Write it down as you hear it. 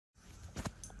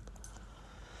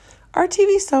Our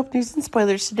TV soap news and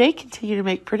spoilers today continue to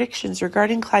make predictions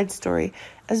regarding Clyde's story.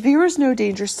 As viewers know,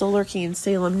 danger is still lurking in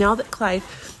Salem now that Clyde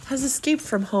has escaped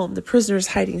from home. The prisoner is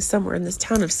hiding somewhere in this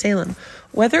town of Salem.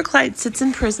 Whether Clyde sits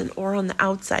in prison or on the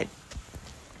outside,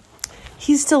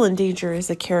 he's still in danger as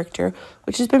a character,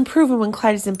 which has been proven when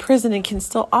Clyde is in prison and can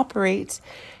still operate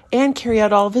and carry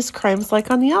out all of his crimes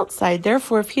like on the outside.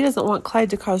 Therefore, if he doesn't want Clyde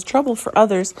to cause trouble for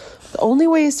others, the only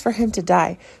way is for him to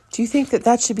die. Do you think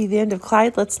that should be the end of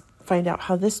Clyde? Let's find out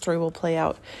how this story will play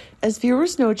out. As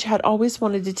viewers know, Chad always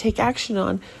wanted to take action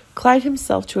on Clyde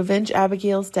himself to avenge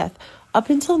Abigail's death. Up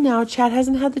until now, Chad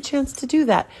hasn't had the chance to do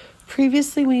that.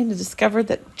 Previously, when he discovered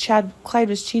that Clyde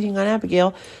was cheating on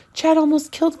Abigail, Chad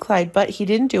almost killed Clyde, but he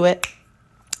didn't do it.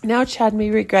 Now Chad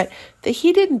may regret that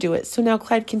he didn't do it, so now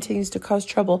Clyde continues to cause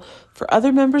trouble for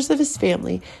other members of his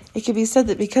family. It can be said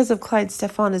that because of Clyde,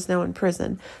 Stefan is now in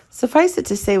prison. Suffice it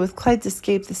to say, with Clyde's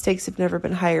escape, the stakes have never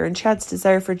been higher, and Chad's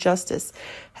desire for justice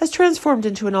has transformed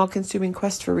into an all-consuming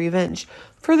quest for revenge.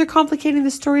 Further complicating the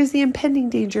story is the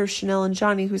impending danger of Chanel and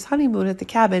Johnny, whose honeymoon at the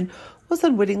cabin was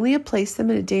unwittingly placed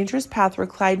them in a dangerous path where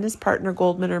Clyde and his partner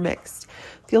Goldman are mixed.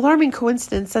 The alarming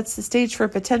coincidence sets the stage for a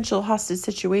potential hostage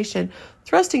situation,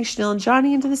 thrusting Chanel and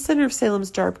Johnny into the center of Salem's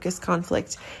darkest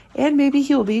conflict. And maybe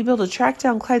he will be able to track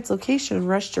down Clyde's location and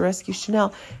rush to rescue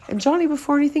Chanel and Johnny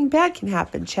before anything bad can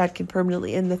happen. Chad can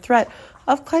permanently end the threat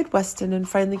of Clyde Weston and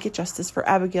finally get justice for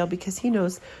Abigail because he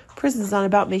knows prison's not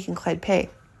about making Clyde pay.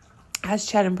 As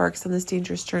Chad embarks on this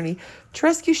dangerous journey to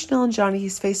rescue Chanel and Johnny,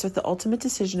 he's faced with the ultimate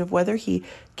decision of whether he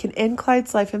can end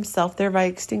Clyde's life himself, thereby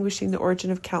extinguishing the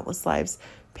origin of countless lives,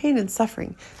 pain, and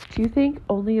suffering. Do you think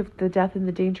only of the death and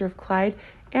the danger of Clyde?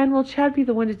 And will Chad be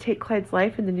the one to take Clyde's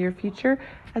life in the near future?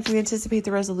 As we anticipate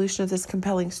the resolution of this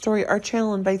compelling story, our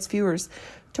channel invites viewers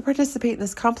to participate in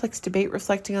this complex debate,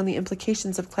 reflecting on the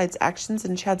implications of Clyde's actions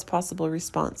and Chad's possible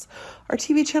response. Our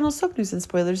TV channel Soap News and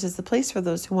Spoilers is the place for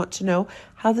those who want to know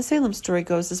how the Salem story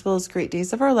goes, as well as great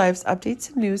days of our lives, updates,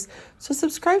 and news. So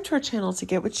subscribe to our channel to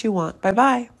get what you want.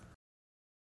 Bye-bye.